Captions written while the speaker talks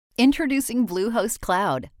Introducing Bluehost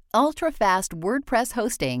Cloud, ultra-fast WordPress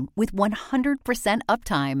hosting with 100%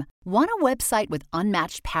 uptime. Want a website with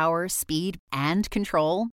unmatched power, speed, and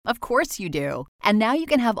control? Of course you do. And now you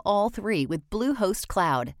can have all three with Bluehost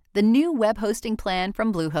Cloud, the new web hosting plan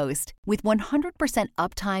from Bluehost. With 100%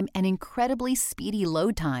 uptime and incredibly speedy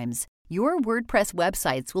load times, your WordPress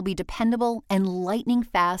websites will be dependable and lightning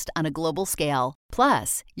fast on a global scale.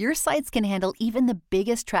 Plus, your sites can handle even the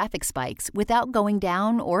biggest traffic spikes without going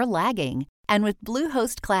down or lagging. And with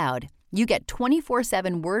Bluehost Cloud, you get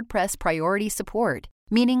 24/7 WordPress priority support,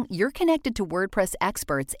 meaning you're connected to WordPress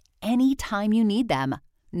experts anytime you need them.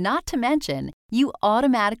 Not to mention, you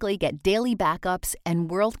automatically get daily backups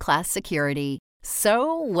and world-class security.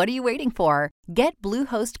 So, what are you waiting for? Get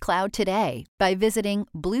Bluehost Cloud today by visiting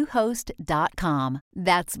Bluehost.com.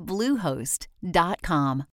 That's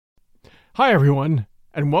Bluehost.com. Hi, everyone,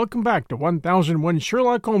 and welcome back to 1001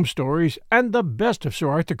 Sherlock Holmes Stories and the best of Sir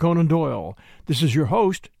Arthur Conan Doyle. This is your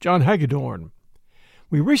host, John Hagedorn.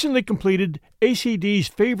 We recently completed ACD's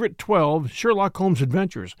favorite 12 Sherlock Holmes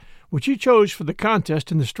adventures, which he chose for the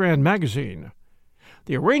contest in the Strand magazine.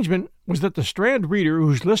 The arrangement was that the Strand reader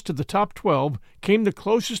whose list of the top 12 came the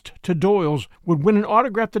closest to Doyle's would win an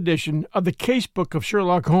autographed edition of the Casebook of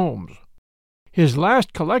Sherlock Holmes. His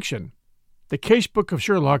last collection, the Casebook of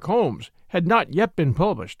Sherlock Holmes, had not yet been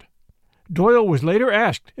published. Doyle was later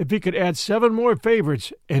asked if he could add 7 more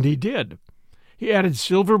favorites, and he did. He added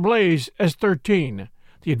Silver Blaze as 13,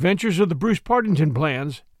 The Adventures of the Bruce Partington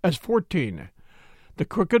Plans as 14, The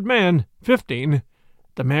Crooked Man 15,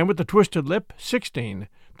 The Man with the Twisted Lip 16,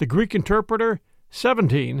 The Greek Interpreter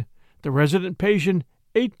 17, The Resident Patient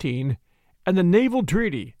 18, and The Naval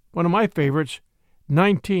Treaty, one of my favorites,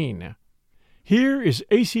 19. Here is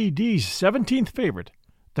ACD's 17th favorite,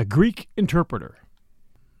 The Greek Interpreter.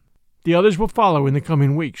 The others will follow in the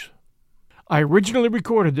coming weeks. I originally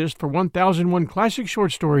recorded this for 1001 Classic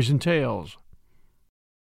Short Stories and Tales.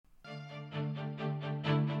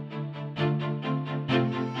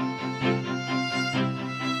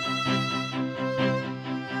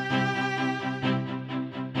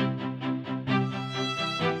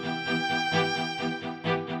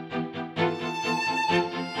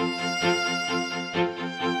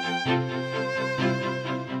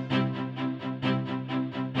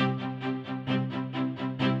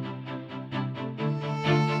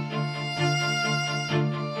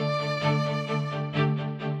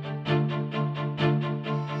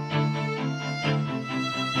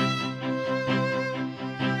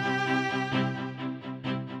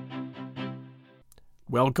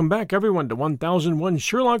 Welcome back, everyone, to 1001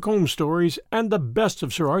 Sherlock Holmes Stories and the best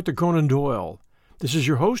of Sir Arthur Conan Doyle. This is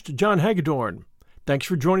your host, John Hagedorn. Thanks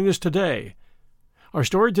for joining us today. Our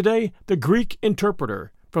story today, The Greek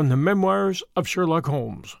Interpreter, from the Memoirs of Sherlock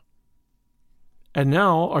Holmes. And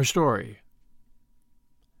now, our story.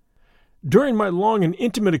 During my long and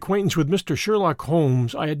intimate acquaintance with Mr. Sherlock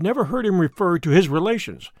Holmes, I had never heard him refer to his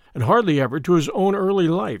relations, and hardly ever to his own early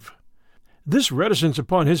life. This reticence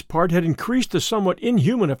upon his part had increased the somewhat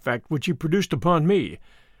inhuman effect which he produced upon me,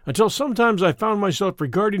 until sometimes I found myself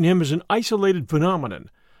regarding him as an isolated phenomenon,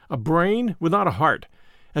 a brain without a heart,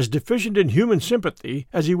 as deficient in human sympathy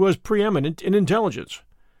as he was preeminent in intelligence.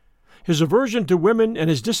 His aversion to women and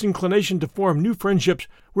his disinclination to form new friendships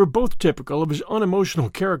were both typical of his unemotional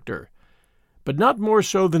character, but not more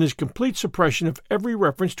so than his complete suppression of every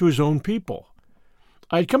reference to his own people.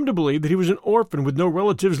 I had come to believe that he was an orphan with no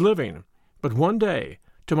relatives living. But one day,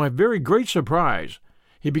 to my very great surprise,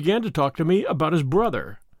 he began to talk to me about his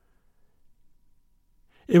brother.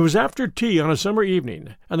 It was after tea on a summer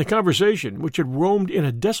evening, and the conversation, which had roamed in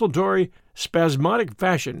a desultory, spasmodic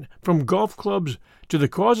fashion from golf clubs to the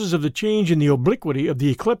causes of the change in the obliquity of the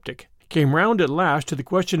ecliptic, came round at last to the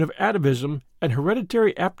question of atavism and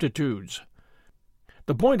hereditary aptitudes.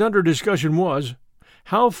 The point under discussion was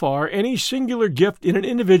how far any singular gift in an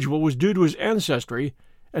individual was due to his ancestry,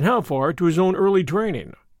 and how far to his own early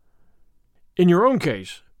training. In your own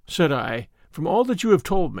case, said I, from all that you have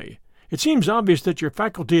told me, it seems obvious that your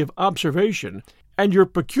faculty of observation and your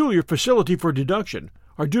peculiar facility for deduction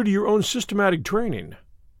are due to your own systematic training.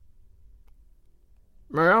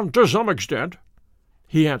 To some extent,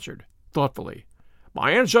 he answered, thoughtfully.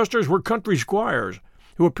 My ancestors were country squires,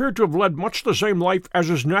 who appear to have led much the same life as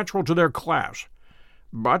is natural to their class.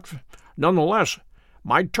 But, none the less,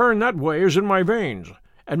 my turn that way is in my veins,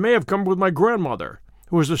 and may have come with my grandmother,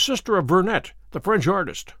 who was the sister of Vernet, the French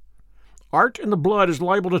artist. Art in the blood is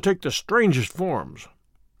liable to take the strangest forms.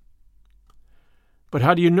 But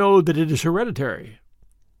how do you know that it is hereditary?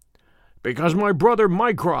 Because my brother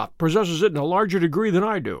Mycroft possesses it in a larger degree than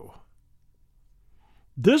I do.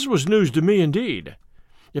 This was news to me indeed.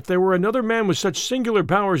 If there were another man with such singular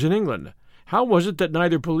powers in England, how was it that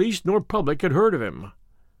neither police nor public had heard of him?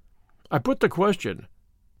 I put the question,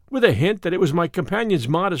 with a hint that it was my companion's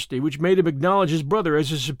modesty which made him acknowledge his brother as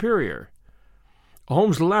his superior.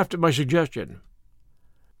 Holmes laughed at my suggestion.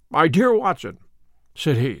 "My dear Watson,"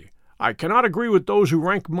 said he, "I cannot agree with those who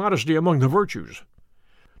rank modesty among the virtues.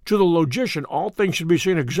 To the logician all things should be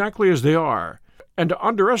seen exactly as they are, and to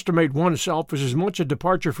underestimate oneself is as much a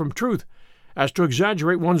departure from truth as to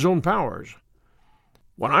exaggerate one's own powers.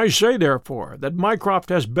 When I say, therefore, that Mycroft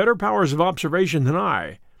has better powers of observation than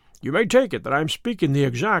I, you may take it that I am speaking the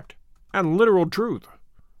exact and literal truth."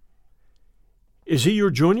 "Is he your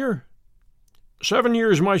junior?" 7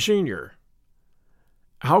 years my senior."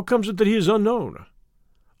 "How comes it that he is unknown?"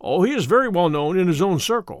 "Oh, he is very well known in his own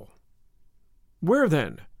circle." "Where,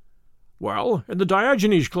 then?" "Well, in the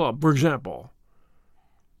Diogenes Club, for example."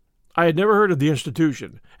 I had never heard of the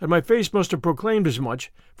institution, and my face must have proclaimed as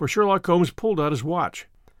much, for Sherlock Holmes pulled out his watch.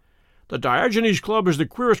 "The Diogenes Club is the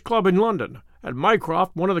queerest club in London, and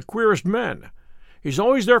Mycroft one of the queerest men. He's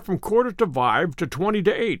always there from 5:15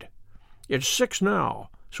 to 8:20. It's 6 now,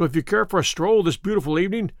 so if you care for a stroll this beautiful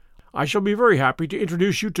evening, I shall be very happy to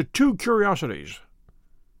introduce you to 2 curiosities."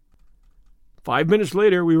 5 minutes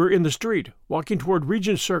later we were in the street, walking toward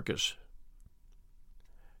Regent Circus.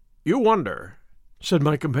 "You wonder," said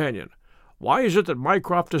my companion, "why is it that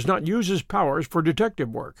Mycroft does not use his powers for detective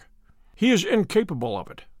work? He is incapable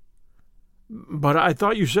of it." "But I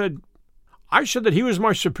thought you said—" "I said that he was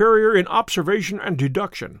my superior in observation and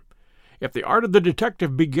deduction. If the art of the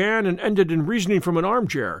detective began and ended in reasoning from an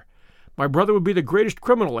armchair, my brother would be the greatest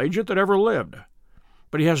criminal agent that ever lived.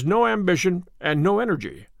 But he has no ambition and no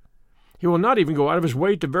energy. He will not even go out of his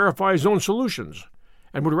way to verify his own solutions,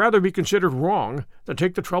 and would rather be considered wrong than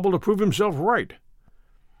take the trouble to prove himself right.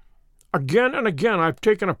 Again and again I've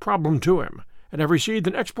taken a problem to him, and have received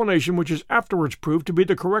an explanation which has afterwards proved to be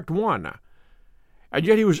the correct one. And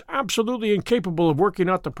yet he was absolutely incapable of working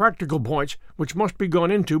out the practical points which must be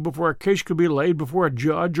gone into before a case could be laid before a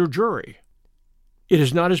judge or jury." "It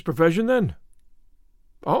is not his profession, then?"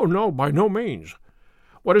 "Oh, no, by no means.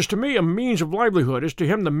 What is to me a means of livelihood is to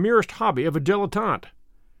him the merest hobby of a dilettante.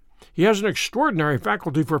 He has an extraordinary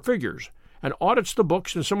faculty for figures, and audits the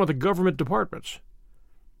books in some of the government departments.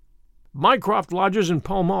 Mycroft lodges in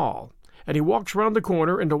Pall Mall, and he walks round the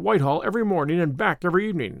corner into Whitehall every morning and back every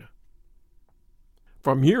evening.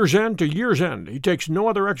 From year's end to year's end he takes no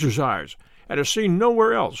other exercise, and is seen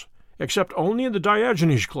nowhere else, except only in the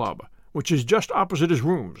Diogenes Club, which is just opposite his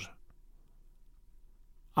rooms."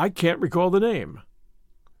 "I can't recall the name."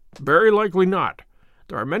 "Very likely not.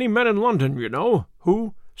 There are many men in London, you know,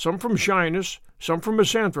 who, some from shyness, some from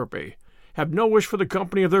misanthropy, have no wish for the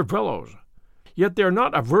company of their fellows. Yet they are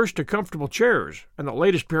not averse to comfortable chairs and the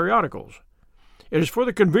latest periodicals. It is for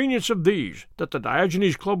the convenience of these that the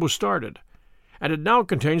Diogenes Club was started, and it now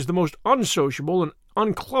contains the most unsociable and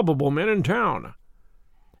unclubbable men in town.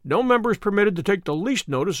 No member is permitted to take the least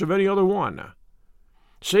notice of any other one.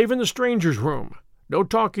 Save in the strangers' room, no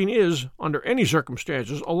talking is, under any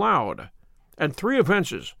circumstances, allowed, and 3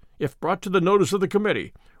 offences, if brought to the notice of the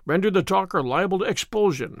committee, render the talker liable to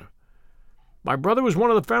expulsion. My brother was one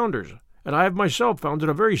of the founders, and I have myself found it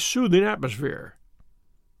a very soothing atmosphere."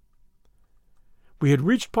 We had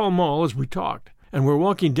reached Pall Mall as we talked, and were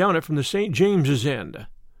walking down it from the St. James's end.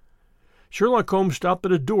 Sherlock Holmes stopped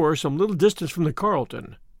at a door some little distance from the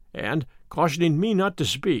Carlton, and, cautioning me not to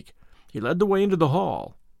speak, he led the way into the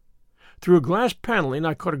hall. Through a glass paneling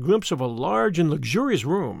I caught a glimpse of a large and luxurious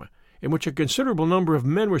room, in which a considerable number of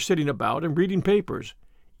men were sitting about and reading papers,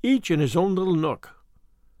 each in his own little nook.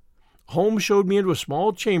 Holmes showed me into a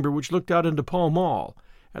small chamber which looked out into Pall Mall,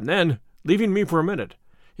 and then, leaving me for a minute,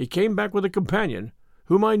 he came back with a companion,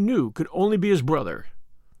 whom I knew could only be his brother.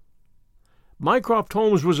 Mycroft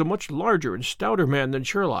Holmes was a much larger and stouter man than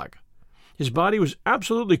Sherlock. His body was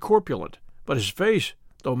absolutely corpulent, but his face,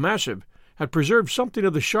 though massive, had preserved something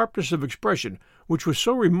of the sharpness of expression which was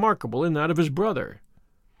so remarkable in that of his brother.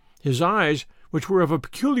 His eyes, which were of a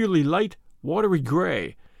peculiarly light, watery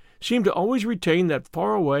gray, seemed to always retain that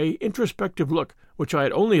far-away, introspective look which I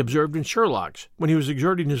had only observed in Sherlock's when he was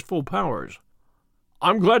exerting his full powers.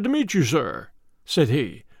 "I'm glad to meet you, sir," said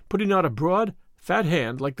he, putting out a broad, fat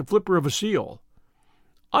hand like the flipper of a seal.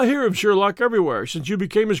 "I hear of Sherlock everywhere since you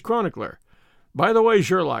became his chronicler. By the way,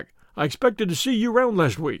 Sherlock, I expected to see you round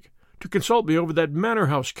last week, to consult me over that Manor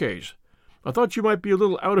House case. I thought you might be a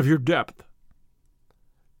little out of your depth."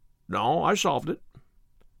 "No, I solved it,"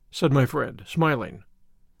 said my friend, smiling.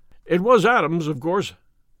 "It was Acd'S, of course."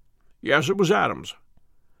 "Yes, it was Acd'S.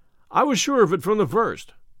 I was sure of it from the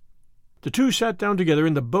first." The two sat down together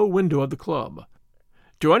in the bow window of the club.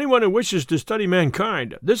 "To anyone who wishes to study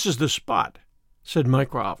mankind, this is the spot," said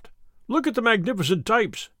Mycroft. "Look at the magnificent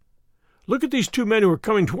types. Look at these two men who are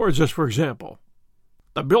coming towards us, for example.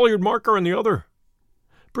 The billiard marker and the other?"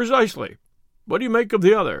 "Precisely. What do you make of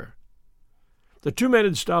the other?" The two men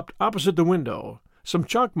had stopped opposite the window. Some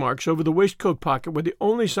chalk marks over the waistcoat pocket were the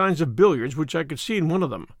only signs of billiards which I could see in one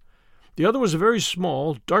of them. The other was a very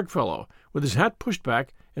small, dark fellow, with his hat pushed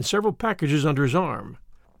back and several packages under his arm.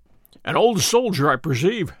 "An old soldier, I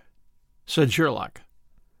perceive," said Sherlock.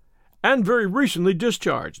 "And very recently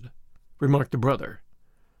discharged," remarked the brother.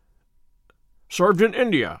 "Served in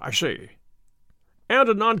India, I see. And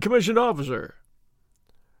a non-commissioned officer."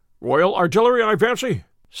 "Royal Artillery, I fancy,"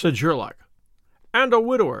 said Sherlock. "And a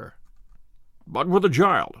widower." "But with a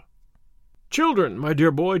child." "Children, my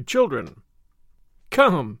dear boy, children."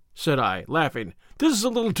 "Come," said I, laughing, "this is a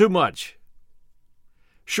little too much."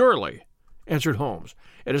 "Surely," answered Holmes,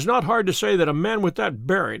 "it is not hard to say that a man with that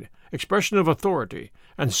bearing, expression of authority,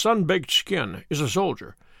 and sun-baked skin is a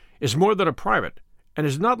soldier, is more than a private, and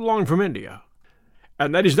is not long from India.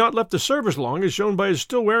 And that he's not left the service long is shown by his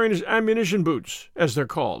still wearing his ammunition boots, as they're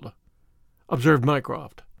called," observed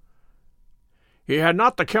Mycroft. "He had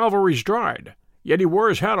not the cavalry stride, yet he wore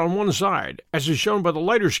his hat on one side, as is shown by the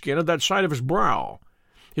lighter skin of that side of his brow.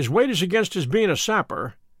 His weight is against his being a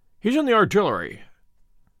sapper. He's in the artillery.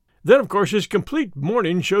 Then, of course, his complete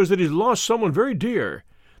mourning shows that he's lost someone very dear.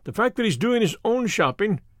 The fact that he's doing his own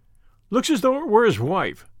shopping looks as though it were his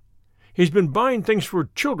wife. He's been buying things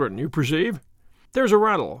for children, you perceive. There's a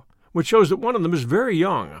rattle, which shows that one of them is very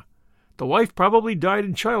young. The wife probably died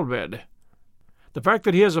in childbed. The fact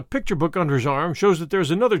that he has a picture book under his arm shows that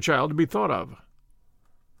there's another child to be thought of."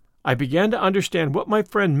 I began to understand what my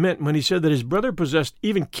friend meant when he said that his brother possessed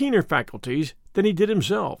even keener faculties than he did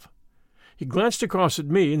himself. He glanced across at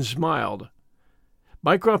me and smiled.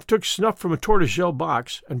 Mycroft took snuff from a tortoise-shell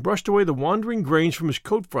box and brushed away the wandering grains from his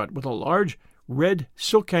coat front with a large, red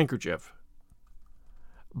silk handkerchief.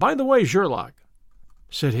 "By the way, Sherlock,"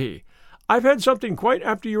 said he, "I've had something quite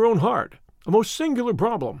after your own heart, a most singular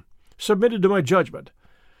problem, submitted to my judgment.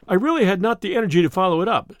 I really had not the energy to follow it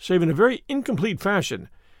up, save in a very incomplete fashion,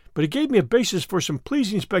 but it gave me a basis for some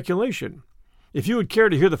pleasing speculation. If you would care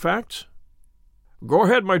to hear the facts?" "Go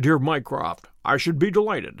ahead, my dear Mycroft. I should be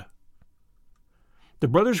delighted." The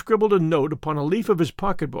brother scribbled a note upon a leaf of his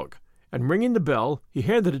pocket-book, and ringing the bell, he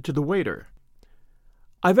handed it to the waiter.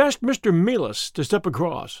 "I've asked Mr. Melas to step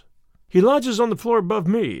across. He lodges on the floor above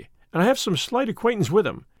me, and I have some slight acquaintance with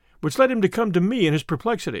him, which led him to come to me in his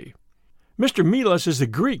perplexity. Mr. Melas is a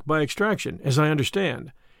Greek by extraction, as I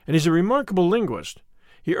understand, and is a remarkable linguist.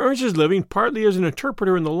 He earns his living partly as an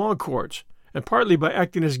interpreter in the law courts, and partly by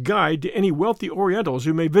acting as guide to any wealthy Orientals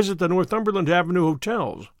who may visit the Northumberland Avenue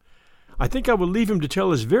hotels. I think I will leave him to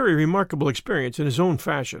tell his very remarkable experience in his own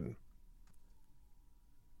fashion."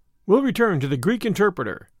 We'll return to the Greek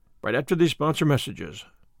interpreter right after these sponsor messages.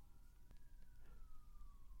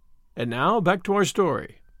 And now, back to our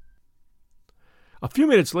story. A few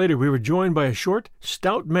minutes later we were joined by a short,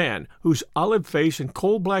 stout man whose olive face and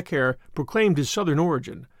coal-black hair proclaimed his southern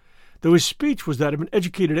origin, though his speech was that of an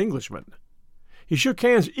educated Englishman. He shook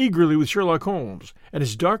hands eagerly with Sherlock Holmes, and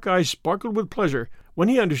his dark eyes sparkled with pleasure when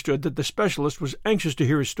he understood that the specialist was anxious to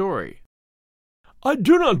hear his story. "I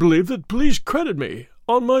do not believe that police credit me.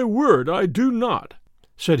 On my word, I do not,"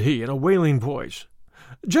 said he in a wailing voice.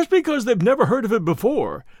 "Just because they've never heard of it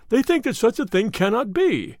before, they think that such a thing cannot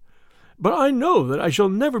be. But I know that I shall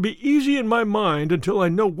never be easy in my mind until I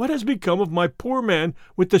know what has become of my poor man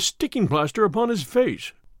with the sticking plaster upon his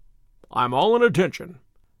face." "I'm all in attention,"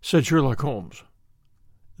 said Sherlock Holmes.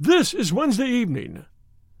 "This is Wednesday evening,"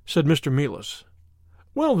 said Mr. Melas.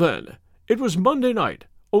 "Well, then, it was Monday night,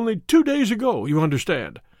 only 2 days ago, you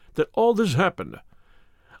understand, that all this happened.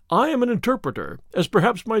 I am an interpreter, as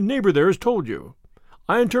perhaps my neighbor there has told you.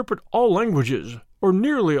 I interpret all languages, or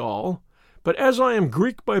nearly all, but as I am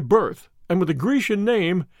Greek by birth, and with a Grecian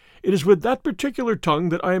name, it is with that particular tongue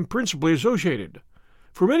that I am principally associated.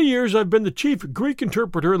 For many years I've been the chief Greek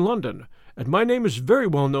interpreter in London, and my name is very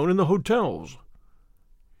well known in the hotels.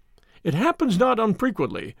 It happens not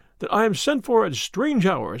unfrequently that I am sent for at strange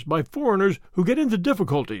hours by foreigners who get into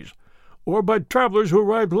difficulties, or by travelers who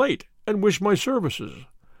arrive late and wish my services.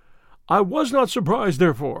 I was not surprised,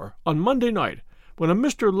 therefore, on Monday night, when a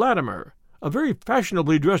Mr. Latimer, a very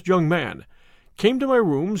fashionably dressed young man, came to my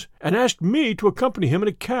rooms and asked me to accompany him in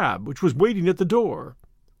a cab which was waiting at the door.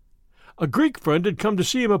 A Greek friend had come to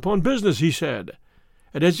see him upon business, he said,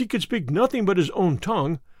 and as he could speak nothing but his own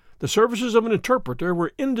tongue, the services of an interpreter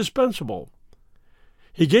were indispensable.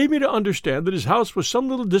 He gave me to understand that his house was some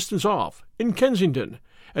little distance off, in Kensington,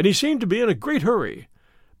 and he seemed to be in a great hurry,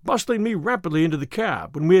 bustling me rapidly into the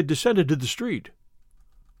cab when we had descended to the street.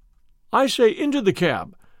 I say into the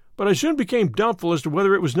cab, but I soon became doubtful as to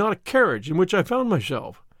whether it was not a carriage in which I found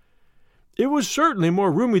myself. It was certainly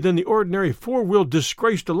more roomy than the ordinary four-wheeled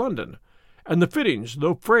disgrace to London, and the fittings,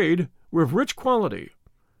 though frayed, were of rich quality.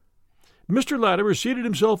 Mr. Latimer seated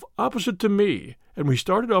himself opposite to me, and we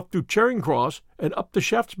started off through Charing Cross and up to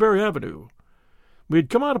Shaftesbury Avenue. We had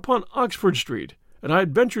come out upon Oxford Street, and I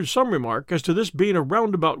had ventured some remark as to this being a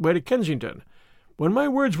roundabout way to Kensington, when my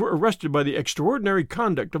words were arrested by the extraordinary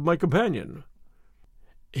conduct of my companion.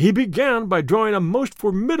 He began by drawing a most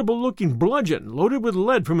formidable-looking bludgeon loaded with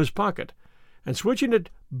lead from his pocket, and switching it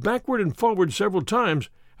backward and forward several times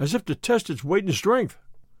as if to test its weight and strength.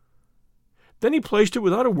 Then he placed it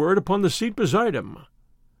without a word upon the seat beside him.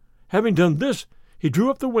 Having done this, he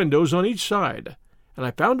drew up the windows on each side, and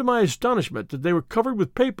I found to my astonishment that they were covered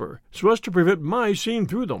with paper so as to prevent my seeing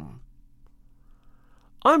through them.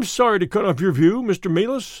 "I'm sorry to cut off your view, Mr.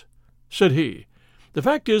 Mealis," said he. "The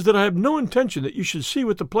fact is that I have no intention that you should see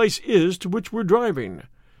what the place is to which we're driving.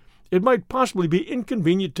 It might possibly be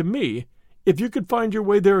inconvenient to me if you could find your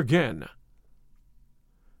way there again."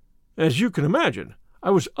 As you can imagine, I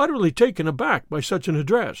was utterly taken aback by such an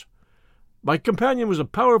address. My companion was a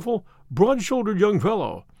powerful, broad-shouldered young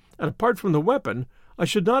fellow, and apart from the weapon, I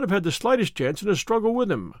should not have had the slightest chance in a struggle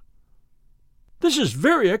with him. "This is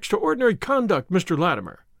very extraordinary conduct, Mr.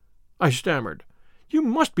 Latimer," I stammered. "You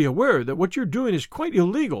must be aware that what you're doing is quite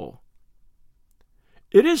illegal."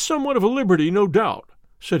 "It is somewhat of a liberty, no doubt,"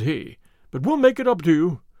 said he, "but we'll make it up to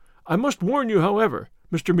you. I must warn you, however,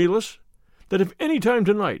 Mr. Mealis, that if any time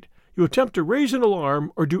tonight you attempt to raise an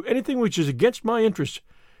alarm or do anything which is against my interests,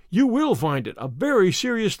 you will find it a very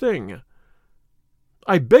serious thing.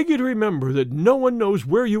 I beg you to remember that no one knows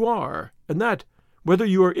where you are, and that, whether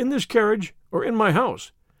you are in this carriage or in my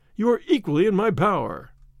house, you are equally in my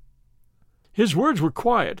power." His words were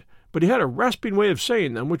quiet, but he had a rasping way of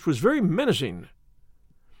saying them which was very menacing.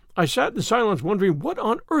 I sat in silence wondering what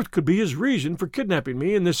on earth could be his reason for kidnapping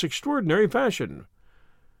me in this extraordinary fashion.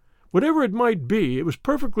 Whatever it might be, it was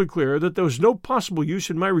perfectly clear that there was no possible use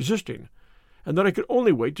in my resisting, and that I could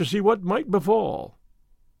only wait to see what might befall.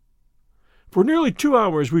 For nearly 2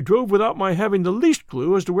 hours we drove without my having the least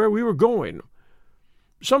clue as to where we were going.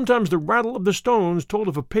 Sometimes the rattle of the stones told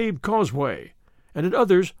of a paved causeway, and at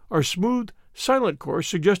others our smooth, silent course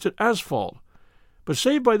suggested asphalt, but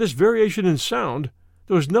save by this variation in sound,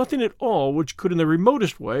 there was nothing at all which could in the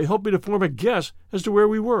remotest way help me to form a guess as to where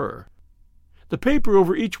we were. The paper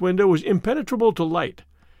over each window was impenetrable to light,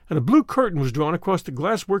 and a blue curtain was drawn across the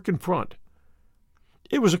glasswork in front.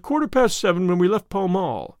 It was 7:15 when we left Pall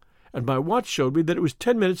Mall, and my watch showed me that it was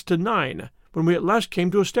 10 minutes to 9 when we at last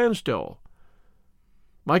came to a standstill.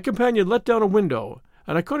 My companion let down a window,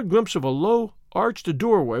 and I caught a glimpse of a low, arched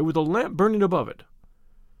doorway with a lamp burning above it.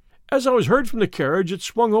 As I was heard from the carriage, it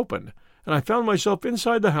swung open, and I found myself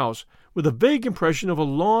inside the house with a vague impression of a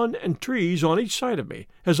lawn and trees on each side of me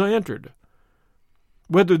as I entered.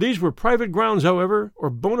 Whether these were private grounds, however, or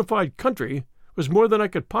bona fide country, was more than I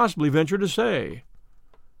could possibly venture to say.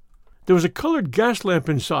 There was a colored gas lamp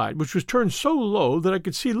inside, which was turned so low that I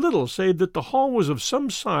could see little save that the hall was of some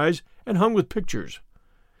size and hung with pictures.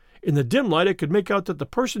 In the dim light I could make out that the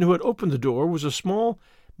person who had opened the door was a small,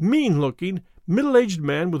 mean-looking, middle-aged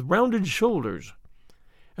man with rounded shoulders.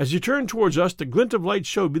 As he turned towards us, the glint of light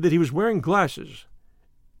showed me that he was wearing glasses.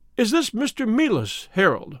 "Is this Mr. Mealis,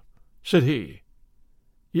 Harold?" said he.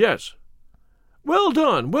 "Yes." "Well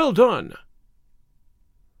done, well done."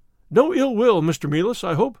 "No ill will, Mr. Mealis,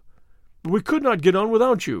 I hope? But we could not get on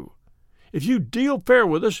without you. If you deal fair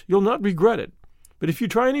with us, you'll not regret it. But if you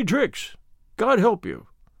try any tricks, God help you."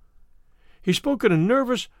 He spoke in a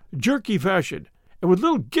nervous, jerky fashion, and with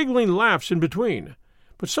little giggling laughs in between,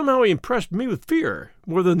 but somehow he impressed me with fear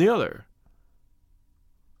more than the other.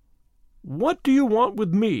 "What do you want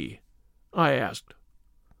with me?" I asked.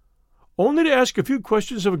 "Only to ask a few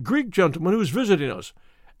questions of a Greek gentleman who is visiting us,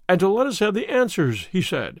 and to let us have the answers," he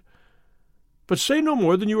said. "But say no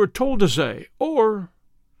more than you are told to say, or,"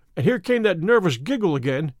 and here came that nervous giggle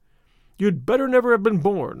again, "you'd better never have been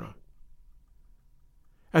born."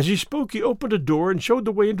 As he spoke, he opened a door and showed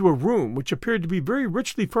the way into a room which appeared to be very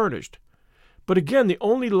richly furnished, but again the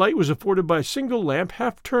only light was afforded by a single lamp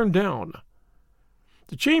half turned down.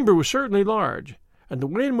 The chamber was certainly large, and the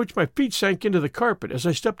way in which my feet sank into the carpet as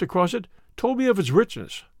I stepped across it told me of its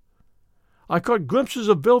richness. I caught glimpses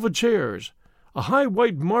of velvet chairs, a high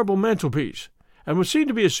white marble mantelpiece, and what seemed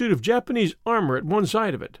to be a suit of Japanese armor at one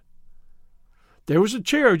side of it. There was a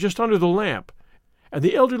chair just under the lamp, and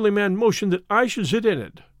the elderly man motioned that I should sit in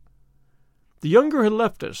it. The younger had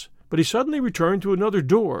left us, but he suddenly returned to another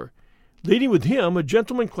door, leading with him a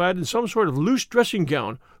gentleman clad in some sort of loose dressing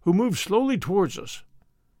gown who moved slowly towards us.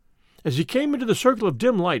 As he came into the circle of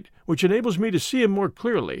dim light which enables me to see him more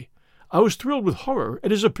clearly, I was thrilled with horror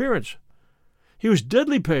at his appearance. He was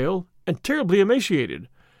deadly pale and terribly emaciated,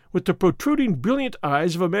 with the protruding brilliant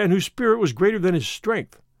eyes of a man whose spirit was greater than his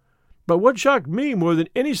strength. But what shocked me more than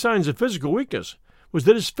any signs of physical weakness was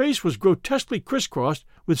that his face was grotesquely crisscrossed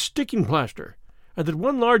with sticking plaster, and that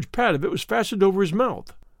one large pad of it was fastened over his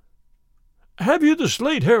mouth. "Have you the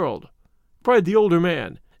slate, Harold?" cried the older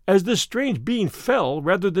man, as this strange being fell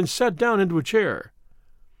rather than sat down into a chair.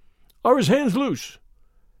 "Are his hands loose?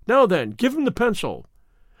 Now then, give him the pencil.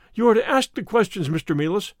 You are to ask the questions, Mr.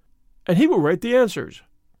 Mealis, and he will write the answers.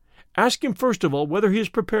 Ask him first of all whether he is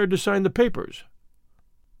prepared to sign the papers."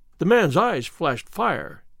 The man's eyes flashed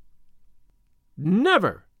fire.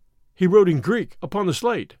 "Never!" he wrote in Greek upon the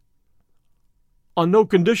slate. "On no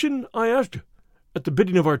condition?" I asked, at the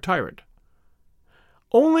bidding of our tyrant.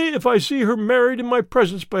 "Only if I see her married in my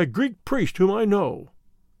presence by a Greek priest whom I know."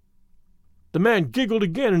 The man giggled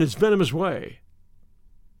again in his venomous way.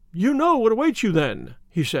 "You know what awaits you, then,"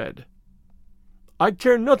 he said. "I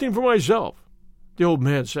care nothing for myself," the old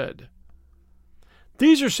man said.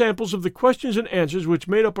 These are samples of the questions and answers which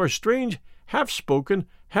made up our strange, half-spoken,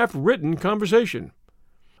 half-written conversation.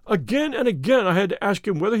 Again and again I had to ask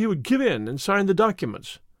him whether he would give in and sign the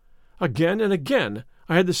documents. Again and again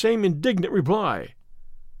I had the same indignant reply.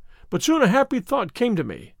 But soon a happy thought came to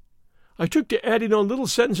me. I took to adding on little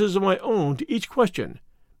sentences of my own to each question,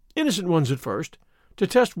 innocent ones at first, to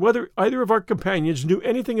test whether either of our companions knew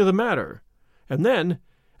anything of the matter, and then,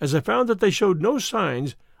 as I found that they showed no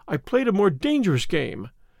signs, I played a more dangerous game.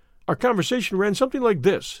 Our conversation ran something like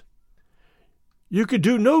this: "You could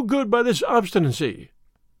do no good by this obstinacy.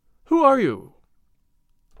 Who are you?"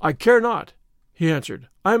 "I care not," he answered.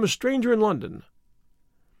 "I am a stranger in London."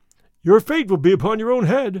 "Your fate will be upon your own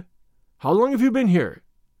head. How long have you been here?"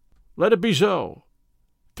 "Let it be so."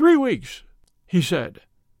 3 weeks, he said.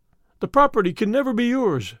 "The property can never be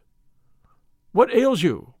yours." "What ails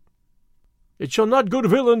you?" "It shall not go to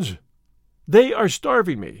villains. They are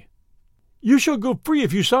starving me." "You shall go free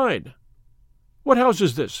if you sign." "What house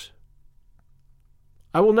is this?"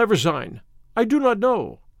 "I will never sign. I do not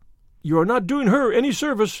know." "You are not doing her any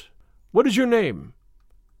service. What is your name?"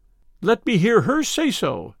 "Let me hear her say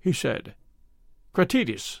so," he said.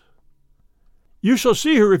 "Cratides." "You shall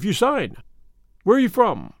see her if you sign." "Where are you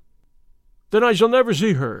from?" "Then I shall never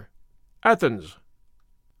see her." "Athens."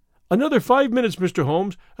 Another 5 minutes, Mr.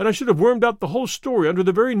 Holmes, and I should have wormed out the whole story under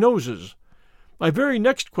the very noses. My very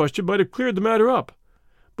next question might have cleared the matter up.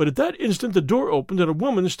 But at that instant the door opened and a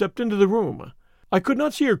woman stepped into the room. I could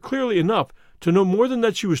not see her clearly enough to know more than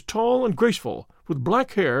that she was tall and graceful, with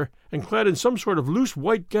black hair, and clad in some sort of loose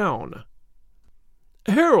white gown.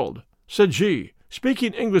 "Harold," said she,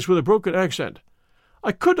 speaking English with a broken accent,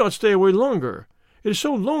 "I could not stay away longer. It is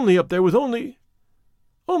so lonely up there with only—"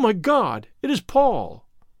 "Oh, my God, it is Paul,"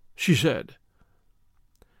 she said.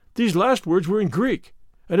 These last words were in Greek,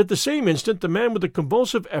 and at the same instant the man with a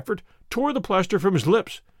convulsive effort tore the plaster from his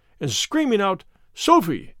lips, and screaming out,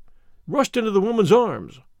 "Sophie!" rushed into the woman's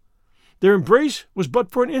arms. Their embrace was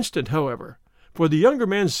but for an instant, however, for the younger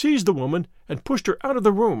man seized the woman and pushed her out of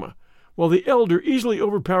the room, while the elder easily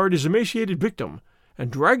overpowered his emaciated victim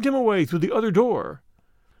and dragged him away through the other door.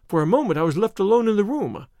 For a moment I was left alone in the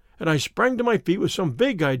room, and I sprang to my feet with some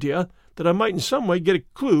vague idea that I might in some way get a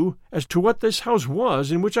clue as to what this house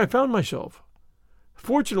was in which I found myself.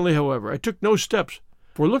 Fortunately, however, I took no steps,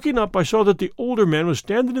 for looking up I saw that the older man was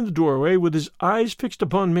standing in the doorway with his eyes fixed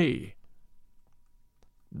upon me.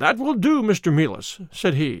 "That will do, Mr. Mealis,"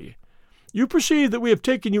 said he. "You perceive that we have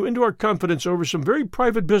taken you into our confidence over some very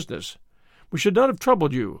private business. We should not have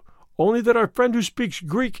troubled you, only that our friend who speaks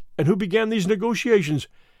Greek and who began these negotiations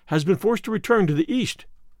has been forced to return to the East.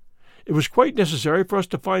 It was quite necessary for us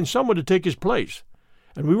to find someone to take his place,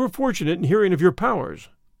 and we were fortunate in hearing of your powers."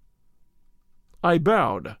 I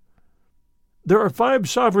bowed. "There are 5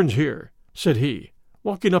 sovereigns here," said he,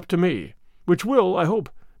 walking up to me, "which will, I hope,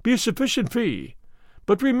 be a sufficient fee.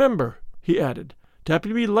 But remember," he added,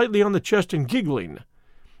 tapping me lightly on the chest and giggling,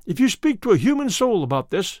 "if you speak to a human soul about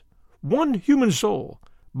this, one human soul,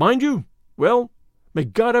 mind you, well, may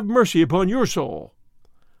God have mercy upon your soul."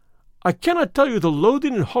 I cannot tell you the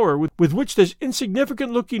loathing and horror with which this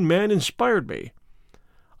insignificant-looking man inspired me.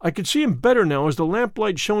 I could see him better now as the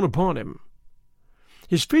lamplight shone upon him.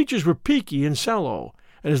 His features were peaky and sallow,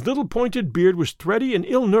 and his little pointed beard was thready and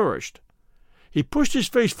ill-nourished. He pushed his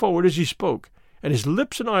face forward as he spoke, and his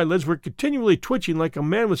lips and eyelids were continually twitching like a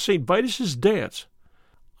man with St. Vitus's dance.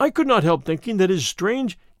 I could not help thinking that his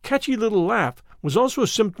strange, catchy little laugh was also a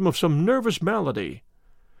symptom of some nervous malady.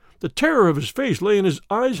 The terror of his face lay in his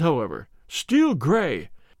eyes, however, steel gray,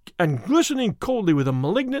 and glistening coldly with a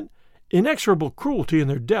malignant, inexorable cruelty in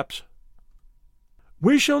their depths.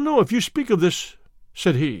 "We shall know if you speak of this,"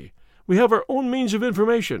 said he. "We have our own means of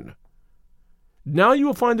information. Now you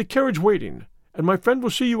will find the carriage waiting, and my friend will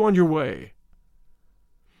see you on your way."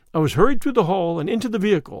 I was hurried through the hall and into the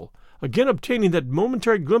vehicle, again obtaining that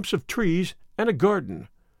momentary glimpse of trees and a garden.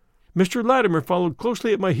 Mr. Latimer followed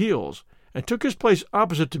closely at my heels, and took his place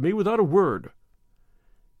opposite to me without a word.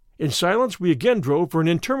 In silence we again drove for an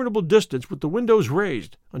interminable distance with the windows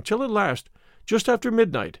raised, until at last, just after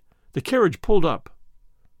midnight, the carriage pulled up.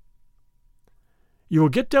 "You will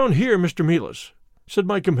get down here, Mr. Mealis," said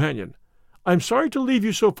my companion. "I am sorry to leave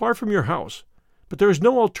you so far from your house, but there is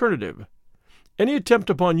no alternative. Any attempt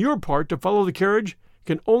upon your part to follow the carriage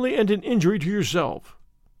can only end in injury to yourself."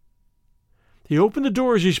 He opened the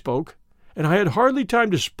door as he spoke, and I had hardly time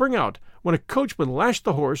to spring out when a coachman lashed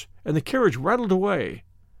the horse and the carriage rattled away.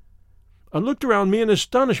 I looked around me in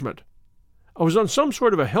astonishment. I was on some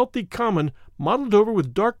sort of a healthy common mottled over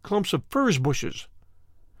with dark clumps of furze bushes.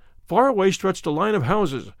 Far away stretched a line of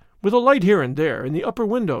houses, with a light here and there in the upper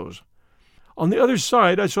windows. On the other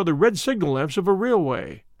side I saw the red signal lamps of a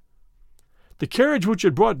railway. The carriage which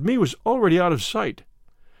had brought me was already out of sight.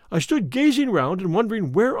 I stood gazing round and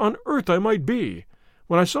wondering where on earth I might be,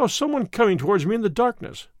 when I saw someone coming towards me in the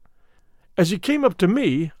darkness. As he came up to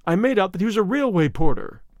me, I made out that he was a railway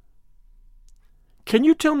porter. "Can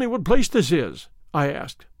you tell me what place this is?" I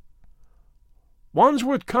asked.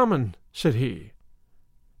 "Wandsworth Common," said he.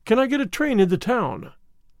 "Can I get a train into town?"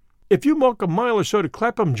 "If you walk a mile or so to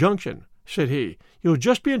Clapham Junction," said he, "you'll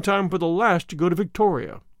just be in time for the last to go to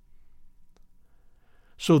Victoria."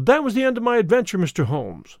 So that was the end of my adventure, Mr.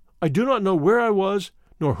 Holmes. I do not know where I was,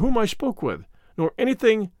 nor whom I spoke with, nor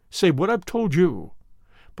anything save what I've told you.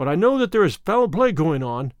 But I know that there is foul play going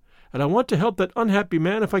on, and I want to help that unhappy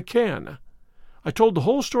man if I can. I told the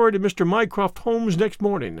whole story to Mr. Mycroft Holmes next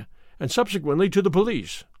morning, and subsequently to the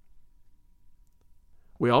police.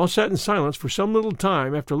 We all sat in silence for some little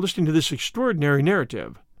time after listening to this extraordinary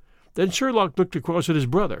narrative. Then Sherlock looked across at his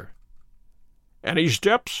brother. "Any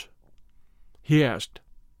steps?" he asked.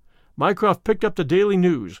 Mycroft picked up the Daily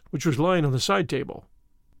News, which was lying on the side table.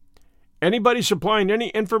 "Anybody supplying any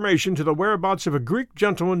information to the whereabouts of a Greek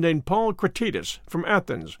gentleman named Paul Cratidas from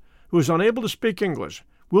Athens, who is unable to speak English,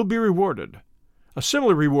 will be rewarded. A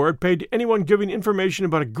similar reward paid to anyone giving information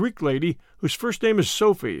about a Greek lady whose first name is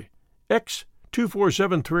Sophie,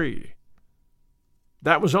 X2473.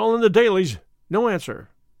 That was all in the dailies. No answer.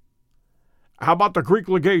 "How about the Greek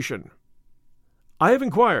legation?" "I have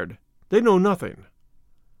inquired. They know nothing."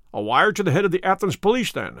 "A wire to the head of the Athens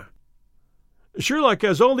police, then." "Sherlock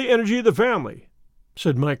has all the energy of the family,"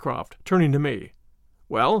 said Mycroft, turning to me.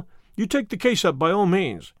 "Well, you take the case up by all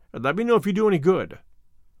means, and let me know if you do any good."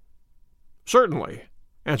 "Certainly,"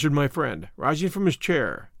 answered my friend, rising from his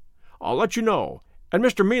chair. "I'll let you know, and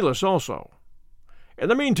Mr. Mealis also. In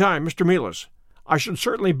the meantime, Mr. Mealis, I should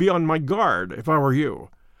certainly be on my guard if I were you,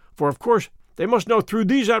 for of course they must know through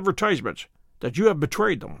these advertisements that you have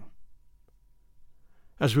betrayed them."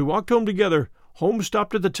 As we walked home together, Holmes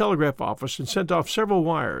stopped at the telegraph office and sent off several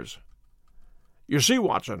wires. "You see,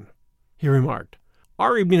 Watson," he remarked,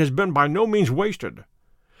 "our evening has been by no means wasted.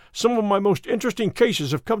 Some of my most interesting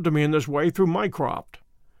cases have come to me in this way through Mycroft.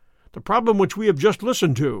 The problem which we have just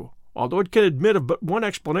listened to, although it can admit of but one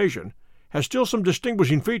explanation, has still some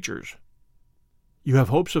distinguishing features." "You have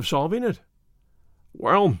hopes of solving it?"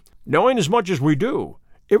 "Well, knowing as much as we do,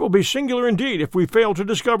 it will be singular indeed if we fail to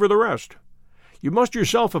discover the rest. You must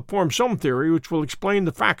yourself have formed some theory which will explain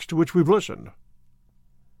the facts to which we've listened."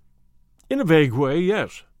 "In a vague way,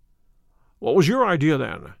 yes." "What was your idea,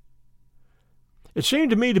 then?" "It seemed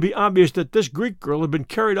to me to be obvious that this Greek girl had been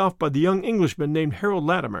carried off by the young Englishman named Harold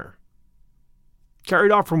Latimer."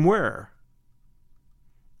 "Carried off from where?"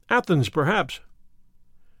 "Athens, perhaps."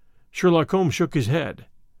 Sherlock Holmes shook his head.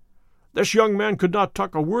 "This young man could not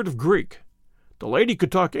talk a word of Greek. The lady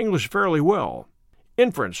could talk English fairly well.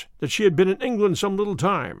 Inference that she had been in England some little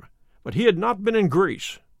time, but he had not been in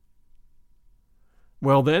Greece."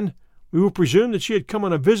 "Well, then, we will presume that she had come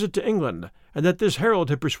on a visit to England, and that this Harold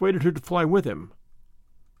had persuaded her to fly with him."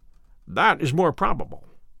 "That is more probable."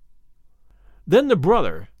 "Then the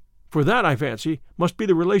brother, for that, I fancy, must be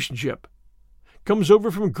the relationship, comes over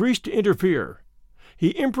from Greece to interfere.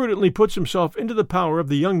 He imprudently puts himself into the power of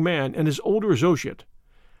the young man and his older associate.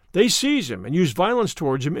 They seize him and use violence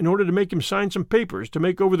towards him in order to make him sign some papers to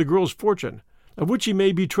make over the girl's fortune, of which he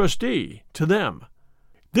may be trustee, to them.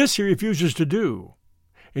 This he refuses to do.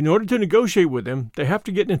 In order to negotiate with him, they have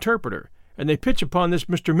to get an interpreter, and they pitch upon this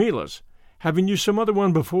Mr. Melas, having used some other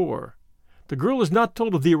one before. The girl is not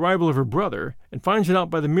told of the arrival of her brother, and finds it out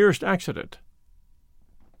by the merest accident."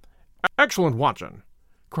 "Excellent, Watson,"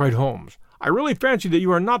 cried Holmes. "I really fancy that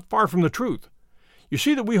you are not far from the truth. You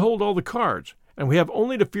see that we hold all the cards, and we have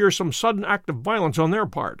only to fear some sudden act of violence on their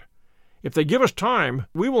part. If they give us time,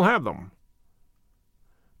 we will have them."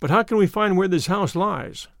 "But how can we find where this house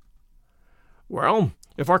lies?" "Well,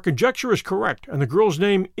 if our conjecture is correct, and the girl's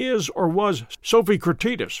name is or was Sophie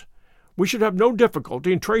Cratitas, we should have no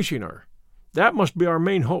difficulty in tracing her. That must be our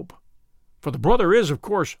main hope, for the brother is, of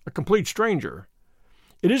course, a complete stranger.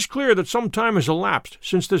 It is clear that some time has elapsed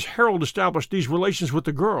since this herald established these relations with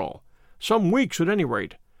the girl, some weeks at any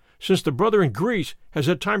rate, since the brother in Greece has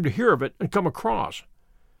had time to hear of it and come across.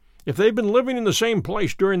 If they've been living in the same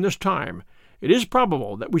place during this time, it is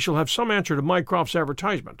probable that we shall have some answer to Mycroft's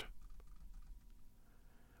advertisement."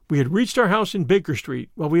 We had reached our house in Baker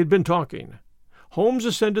Street while we had been talking. Holmes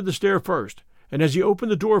ascended the stair first, and as he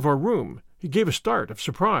opened the door of our room, he gave a start of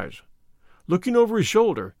surprise. Looking over his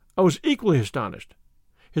shoulder, I was equally astonished.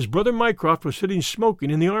 His brother Mycroft was sitting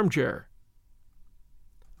smoking in the armchair.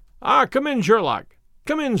 "Ah, come in, Sherlock.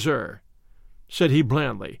 Come in, sir," said he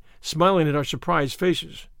blandly, smiling at our surprised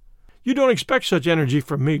faces. "You don't expect such energy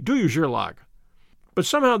from me, do you, Sherlock? But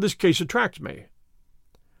somehow this case attracts me."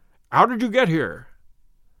 "How did you get here?"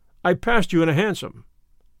 "I passed you in a hansom."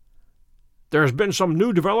 "There has been some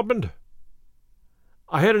new development?"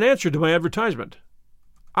 "I had an answer to my advertisement."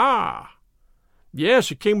 "Ah!"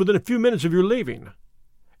 "Yes, it came within a few minutes of your leaving."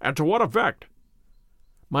 "And to what effect?"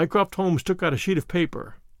 Mycroft Holmes took out a sheet of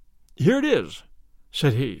paper. "Here it is,"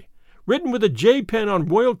 said he, "written with a J pen on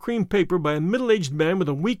royal cream paper by a middle-aged man with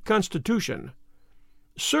a weak constitution.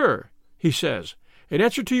 'Sir,' he says, 'in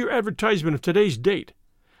answer to your advertisement of today's date,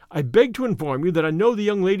 I beg to inform you that I know the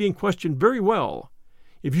young lady in question very well.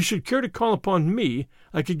 If you should care to call upon me,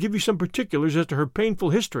 I could give you some particulars as to her painful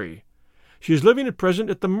history. She is living at present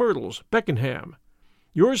at the Myrtles, Beckenham.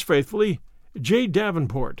 Yours faithfully, J.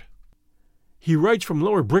 Davenport.'" "He writes from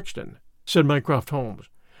Lower Brixton," said Mycroft Holmes.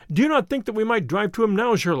 "Do you not think that we might drive to him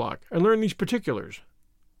now, Sherlock, and learn these particulars?"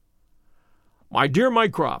 "My dear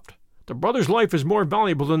Mycroft, the brother's life is more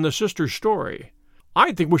valuable than the sister's story.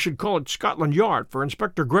 I think we should call at Scotland Yard for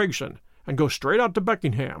Inspector Gregson, and go straight out to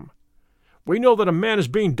Beckenham. We know that a man is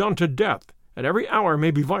being done to death, and every hour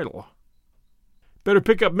may be vital." "Better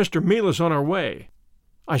pick up Mr. Melas on our way,"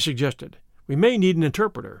 I suggested. "We may need an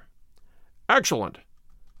interpreter." "Excellent,"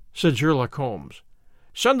 said Sherlock Holmes.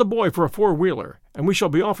 "Send the boy for a four-wheeler, and we shall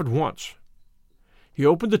be off at once." He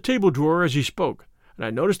opened the table drawer as he spoke, and I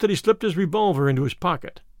noticed that he slipped his revolver into his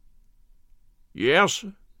pocket. "Yes,"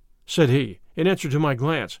 said he, in answer to my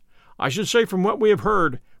glance, "I should say from what we have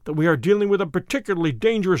heard that we are dealing with a particularly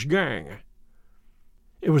dangerous gang."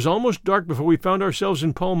 It was almost dark before we found ourselves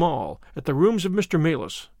in Pall Mall, at the rooms of Mr.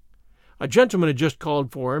 Melas. A gentleman had just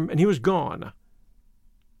called for him, and he was gone.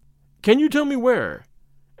 "Can you tell me where?"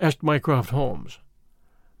 asked Mycroft Holmes.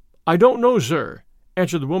 "I don't know, sir,"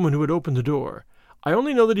 answered the woman who had opened the door. "I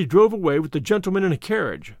only know that he drove away with the gentleman in a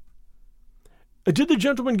carriage." "Did the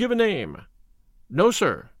gentleman give a name?" "No,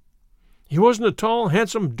 sir." "He wasn't a tall,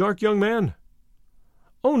 handsome, dark young man?"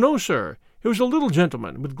 "Oh, no, sir. He was a little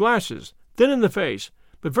gentleman, with glasses, thin in the face,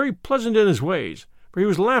 but very pleasant in his ways, for he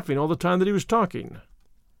was laughing all the time that he was talking."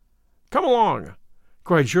 "Come along,"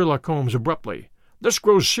 cried Sherlock Holmes abruptly. "This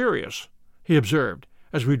grows serious," he observed,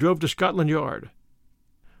 as we drove to Scotland Yard.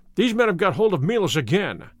 "These men have got hold of Melas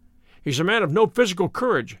again. He's a man of no physical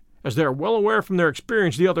courage, as they are well aware from their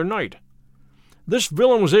experience the other night. This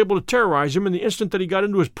villain was able to terrorize him in the instant that he got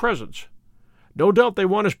into his presence. No doubt they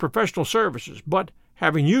want his professional services, but,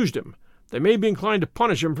 having used him, they may be inclined to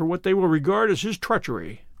punish him for what they will regard as his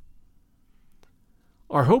treachery."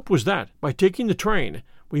 Our hope was that, by taking the train,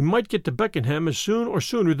 we might get to Beckenham as soon or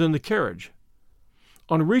sooner than the carriage.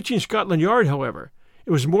 On reaching Scotland Yard, however,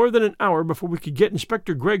 it was more than an hour before we could get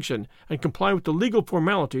Inspector Gregson and comply with the legal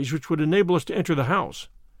formalities which would enable us to enter the house.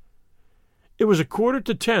 It was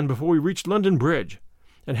 9:45 before we reached London Bridge,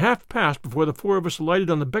 and 50 before the four of us alighted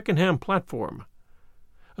on the Beckenham platform.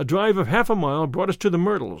 A drive of half a mile brought us to the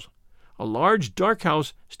Myrtles, a large, dark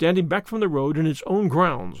house standing back from the road in its own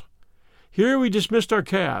grounds. Here we dismissed our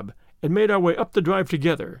cab, and made our way up the drive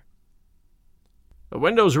together. "The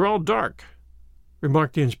windows are all dark,"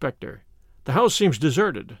 remarked the inspector. "The house seems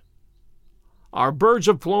deserted." "Our birds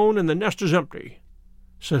have flown, and the nest is empty,"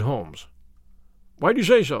 said Holmes. "Why do you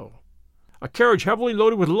say so?" "A carriage heavily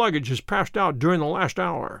loaded with luggage has passed out during the last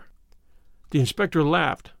hour." The inspector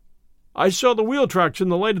laughed. "I saw the wheel tracks in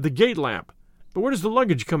the light of the gate lamp, but where does the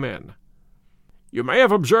luggage come in?" You may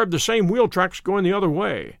have observed the same wheel tracks going the other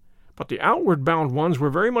way, but the outward-bound ones were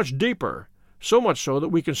very much deeper, so much so that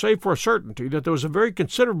we can say for a certainty that there was a very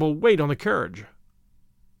considerable weight on the carriage."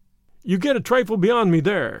 "You get a trifle beyond me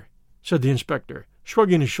there," said the inspector,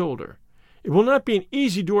 shrugging his shoulder. "It will not be an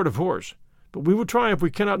easy door to force, but we will try if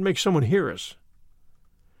we cannot make someone hear us."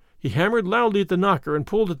 He hammered loudly at the knocker and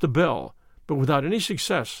pulled at the bell, but without any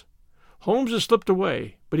success. Holmes had slipped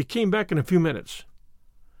away, but he came back in a few minutes.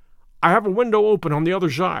 "I have a window open on the other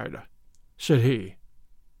side," said he.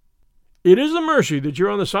 "It is a mercy that you're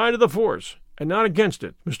on the side of the force, and not against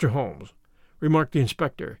it, Mr. Holmes," remarked the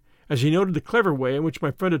inspector, as he noted the clever way in which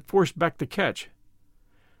my friend had forced back the catch.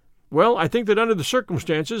 "Well, I think that under the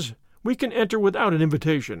circumstances we can enter without an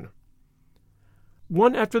invitation."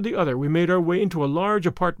 One after the other we made our way into a large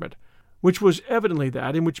apartment, which was evidently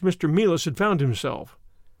that in which Mr. Mealis had found himself.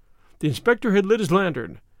 The inspector had lit his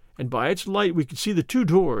lantern, and by its light we could see the 2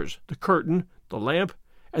 doors, the curtain, the lamp,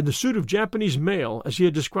 and the suit of Japanese mail as he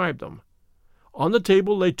had described them. On the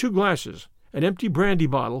table lay 2 glasses, an empty brandy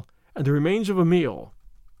bottle, and the remains of a meal.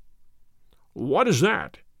 "What is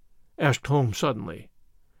that?" asked Holmes suddenly.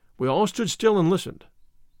 We all stood still and listened.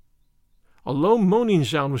 A low moaning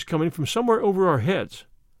sound was coming from somewhere over our heads.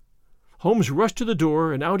 Holmes rushed to the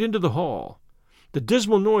door and out into the hall. The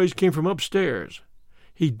dismal noise came from upstairs.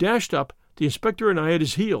 He dashed up, the inspector and I at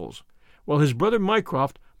his heels, while his brother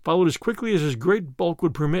Mycroft followed as quickly as his great bulk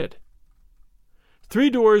would permit. 3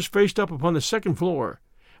 doors faced up upon the second floor,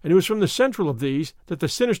 and it was from the central of these that the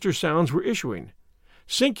sinister sounds were issuing,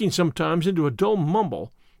 sinking sometimes into a dull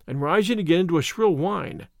mumble and rising again into a shrill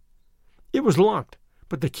whine. It was locked,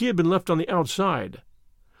 but the key had been left on the outside.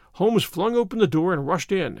 Holmes flung open the door and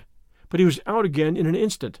rushed in, but he was out again in an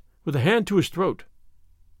instant, with a hand to his throat.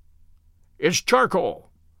 "It's charcoal,"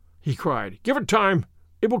 he cried. "Give it time.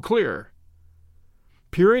 It will clear."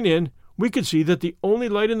 Peering in, we could see that the only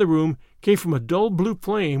light in the room came from a dull blue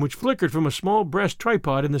flame which flickered from a small brass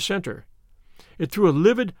tripod in the center. It threw a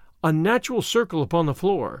livid, unnatural circle upon the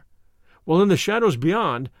floor, while in the shadows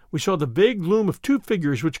beyond we saw the vague gloom of 2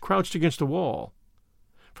 figures which crouched against the wall.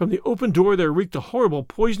 From the open door there reeked a horrible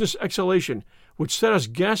poisonous exhalation which set us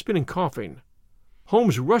gasping and coughing.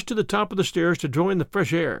 Holmes rushed to the top of the stairs to draw in the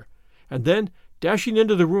fresh air, and then, dashing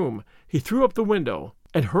into the room, he threw up the window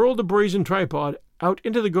and hurled the brazen tripod out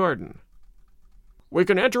into the garden. "We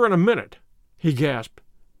can enter in a minute," he gasped,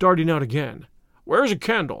 darting out again. "Where's a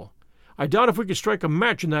candle? I doubt if we could strike a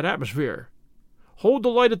match in that atmosphere. Hold the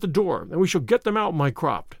light at the door, and we shall get them out,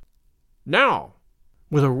 Mycroft. Now!"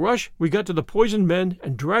 With a rush we got to the poisoned men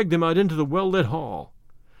and dragged them out into the well-lit hall.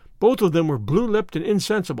 Both of them were blue-lipped and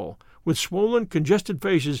insensible, with swollen, congested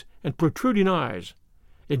faces and protruding eyes.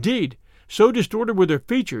 Indeed, so distorted were their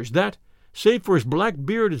features that, save for his black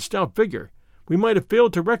beard and stout figure, we might have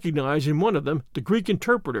failed to recognize in one of them the Greek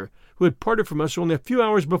interpreter who had parted from us only a few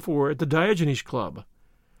hours before at the Diogenes Club.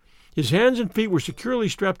 His hands and feet were securely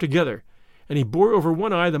strapped together, and he bore over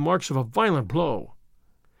one eye the marks of a violent blow.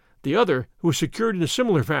 The other, who was secured in a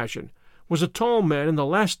similar fashion, was a tall man in the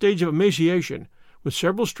last stage of emaciation, with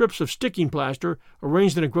several strips of sticking plaster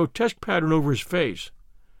arranged in a grotesque pattern over his face.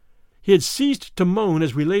 He had ceased to moan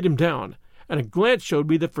as we laid him down, and a glance showed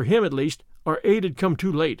me that for him at least our aid had come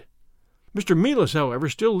too late. Mr. Mealis, however,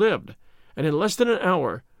 still lived, and in less than an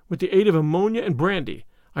hour, with the aid of ammonia and brandy,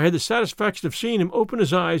 I had the satisfaction of seeing him open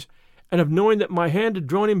his eyes and of knowing that my hand had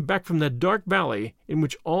drawn him back from that dark valley in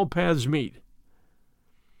which all paths meet.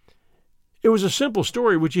 It was a simple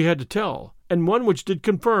story which he had to tell, and one which did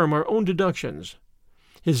confirm our own deductions.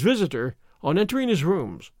 His visitor, on entering his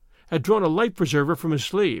rooms, had drawn a life-preserver from his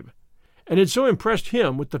sleeve, and had so impressed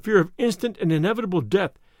him with the fear of instant and inevitable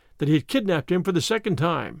death that he had kidnapped him for the second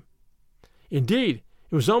time. Indeed,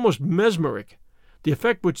 it was almost mesmeric, the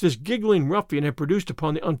effect which this giggling ruffian had produced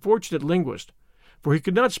upon the unfortunate linguist, for he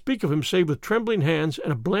could not speak of him save with trembling hands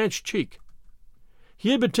and a blanched cheek. He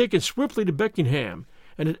had been taken swiftly to Beckenham,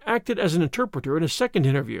 and had acted as an interpreter in a second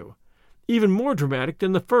interview, even more dramatic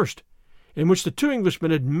than the first, in which the 2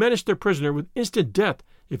 Englishmen had menaced their prisoner with instant death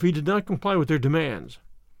if he did not comply with their demands.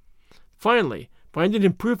 Finally, finding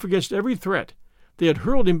him proof against every threat, they had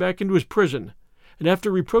hurled him back into his prison, and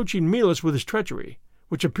after reproaching Mealis with his treachery,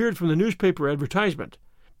 which appeared from the newspaper advertisement,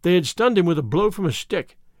 they had stunned him with a blow from a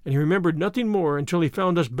stick, and he remembered nothing more until he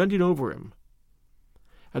found us bending over him.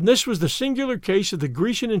 And this was the singular case of the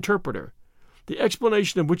Grecian interpreter, the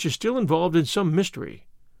explanation of which is still involved in some mystery.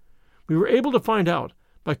 We were able to find out,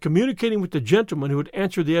 by communicating with the gentleman who had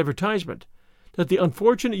answered the advertisement, that the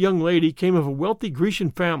unfortunate young lady came of a wealthy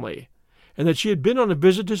Grecian family, and that she had been on a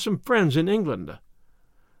visit to some friends in England.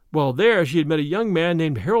 While there she had met a young man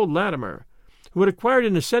named Harold Latimer, who had acquired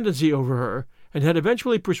an ascendancy over her and had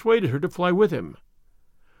eventually persuaded her to fly with him.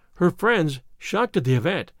 Her friends, shocked at the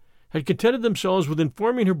event, had contented themselves with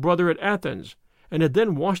informing her brother at Athens, and had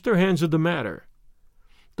then washed their hands of the matter.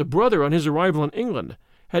 The brother, on his arrival in England,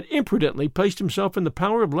 had imprudently placed himself in the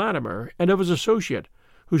power of Latimer and of his associate,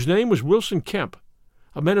 whose name was Wilson Kemp,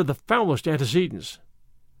 a man of the foulest antecedents.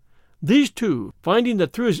 These two, finding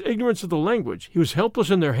that through his ignorance of the language he was helpless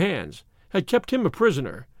in their hands, had kept him a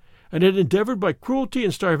prisoner, and had endeavored by cruelty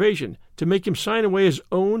and starvation to make him sign away his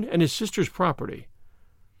own and his sister's property.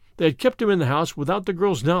 They had kept him in the house without the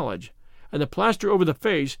girl's knowledge, and the plaster over the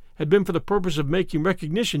face had been for the purpose of making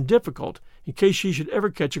recognition difficult in case she should ever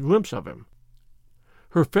catch a glimpse of him.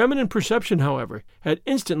 Her feminine perception, however, had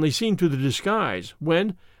instantly seen through the disguise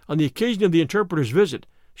when, on the occasion of the interpreter's visit,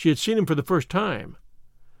 she had seen him for the first time.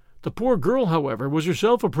 The poor girl, however, was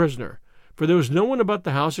herself a prisoner, for there was no one about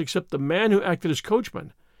the house except the man who acted as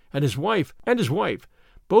coachman, and his wife,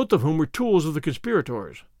 both of whom were tools of the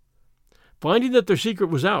conspirators. Finding that their secret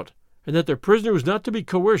was out, and that their prisoner was not to be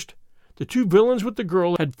coerced, the two villains with the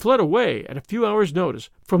girl had fled away at a few hours' notice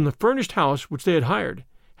from the furnished house which they had hired,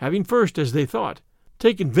 having first, as they thought,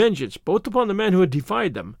 taken vengeance both upon the man who had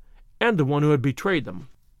defied them and the one who had betrayed them.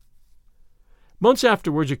 Months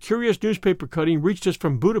afterwards, a curious newspaper cutting reached us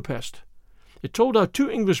from Budapest. It told how two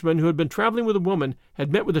Englishmen who had been traveling with a woman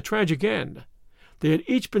had met with a tragic end. They had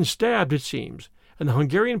each been stabbed, it seems, and the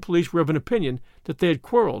Hungarian police were of an opinion that they had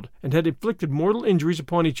quarreled and had inflicted mortal injuries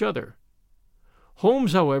upon each other.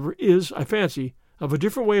 Holmes, however, is, I fancy, of a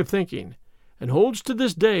different way of thinking, and holds to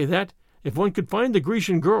this day that, if one could find the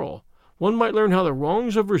Grecian girl, one might learn how the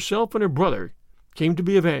wrongs of herself and her brother came to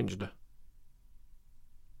be avenged.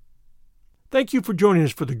 Thank you for joining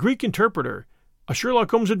us for The Greek Interpreter, a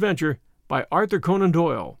Sherlock Holmes adventure by Arthur Conan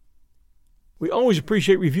Doyle. We always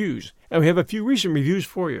appreciate reviews, and we have a few recent reviews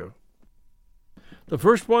for you. The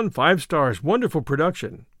first one, 5 stars, wonderful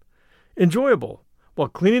production. Enjoyable. While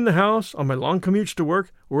cleaning the house, on my long commutes to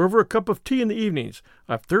work, or over a cup of tea in the evenings,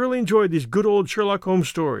 I've thoroughly enjoyed these good old Sherlock Holmes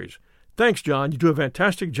stories. Thanks, John. You do a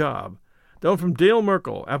fantastic job. Down from Dale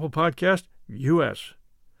Merkel, Apple Podcast, U.S.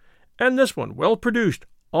 And this one, well-produced,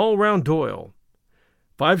 all-round Doyle.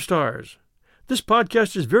 5 stars. This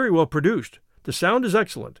podcast is very well produced. The sound is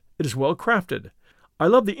excellent. It is well crafted. I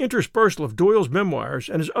love the interspersal of Doyle's memoirs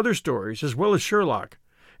and his other stories, as well as Sherlock.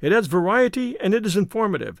 It adds variety, and it is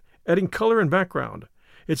informative, adding color and background.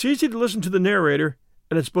 It's easy to listen to the narrator,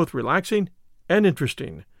 and it's both relaxing and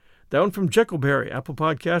interesting. Down from Jekyllberry, Apple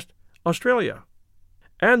Podcast, Australia.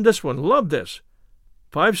 And this one, love this.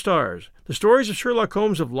 5 stars. The stories of Sherlock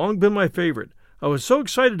Holmes have long been my favorite. I was so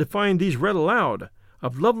excited to find these read aloud.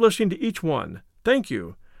 I've loved listening to each one. Thank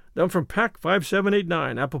you. Down from Pack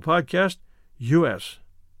 5789, Apple Podcast, U.S.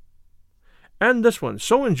 And this one,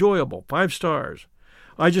 so enjoyable, 5 stars.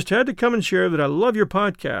 I just had to come and share that I love your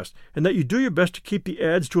podcast and that you do your best to keep the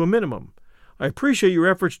ads to a minimum. I appreciate your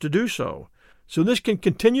efforts to do so this can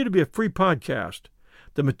continue to be a free podcast.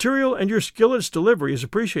 The material and your skill at its delivery is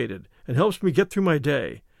appreciated and helps me get through my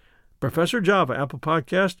day. Professor Java, Apple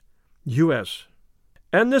Podcast, U.S.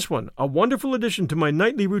 And this one, a wonderful addition to my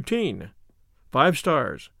nightly routine. 5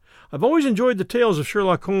 stars. I've always enjoyed the tales of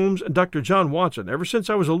Sherlock Holmes and Dr. John Watson ever since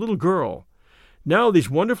I was a little girl. Now these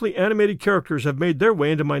wonderfully animated characters have made their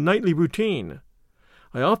way into my nightly routine.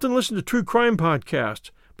 I often listen to true crime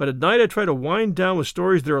podcasts, but at night I try to wind down with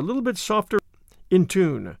stories that are a little bit softer in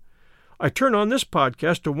tune. I turn on this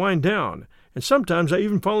podcast to wind down, and sometimes I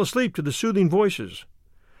even fall asleep to the soothing voices.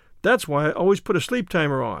 That's why I always put a sleep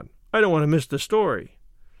timer on. I don't want to miss the story.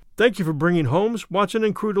 Thank you for bringing Holmes, Watson,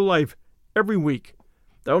 and crew to life every week.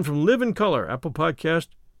 Down from Live in Color, Apple Podcast,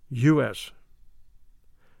 U.S.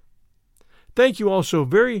 Thank you all so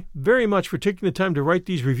very, very much for taking the time to write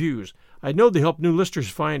these reviews. I know they help new listeners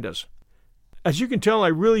find us. As you can tell, I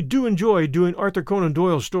really do enjoy doing Arthur Conan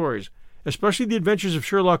Doyle stories, especially the adventures of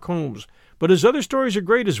Sherlock Holmes, but his other stories are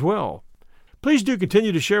great as well. Please do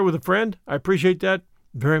continue to share with a friend. I appreciate that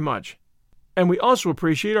very much. And we also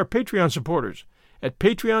appreciate our Patreon supporters at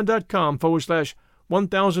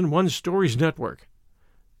patreon.com/1001 Stories Network.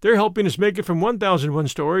 They're helping us make it from 1001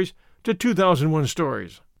 stories to 2001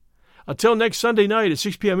 stories. Until next Sunday night at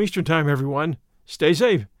 6 p.m. Eastern Time, everyone, stay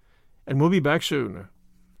safe, and we'll be back soon.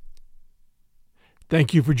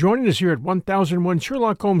 Thank you for joining us here at 1001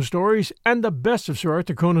 Sherlock Holmes Stories and the best of Sir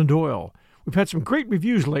Arthur Conan Doyle. We've had some great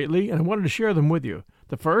reviews lately, and I wanted to share them with you.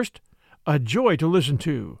 The first, a joy to listen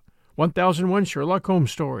to. 1001 Sherlock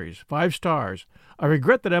Holmes Stories, 5 stars. I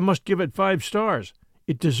regret that I must give it 5 stars.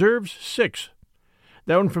 It deserves 6.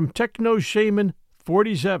 That one from Techno Shaman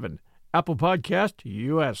 47, Apple Podcast,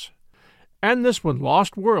 U.S. And this one,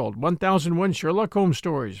 Lost World, 1001 Sherlock Holmes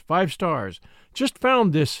Stories, 5 stars. Just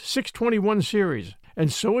found this 621 series,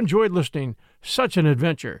 and so enjoyed listening. Such an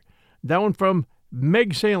adventure. That one from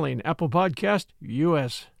Meg Sailing, Apple Podcast,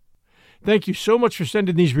 US. Thank you so much for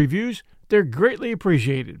sending these reviews. They're greatly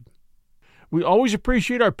appreciated. We always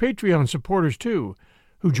appreciate our Patreon supporters, too,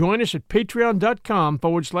 who join us at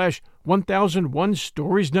patreon.com/1001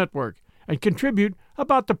 Stories Network and contribute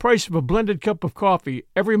about the price of a blended cup of coffee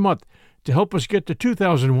every month to help us get to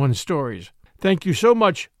 2001 stories. Thank you so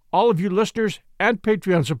much, all of you listeners and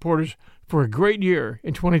Patreon supporters, for a great year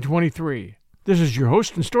in 2023. This is your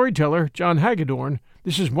host and storyteller, John Hagedorn.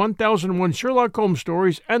 This is 1001 Sherlock Holmes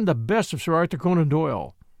Stories and the best of Sir Arthur Conan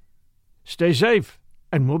Doyle. Stay safe,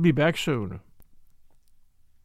 and we'll be back soon.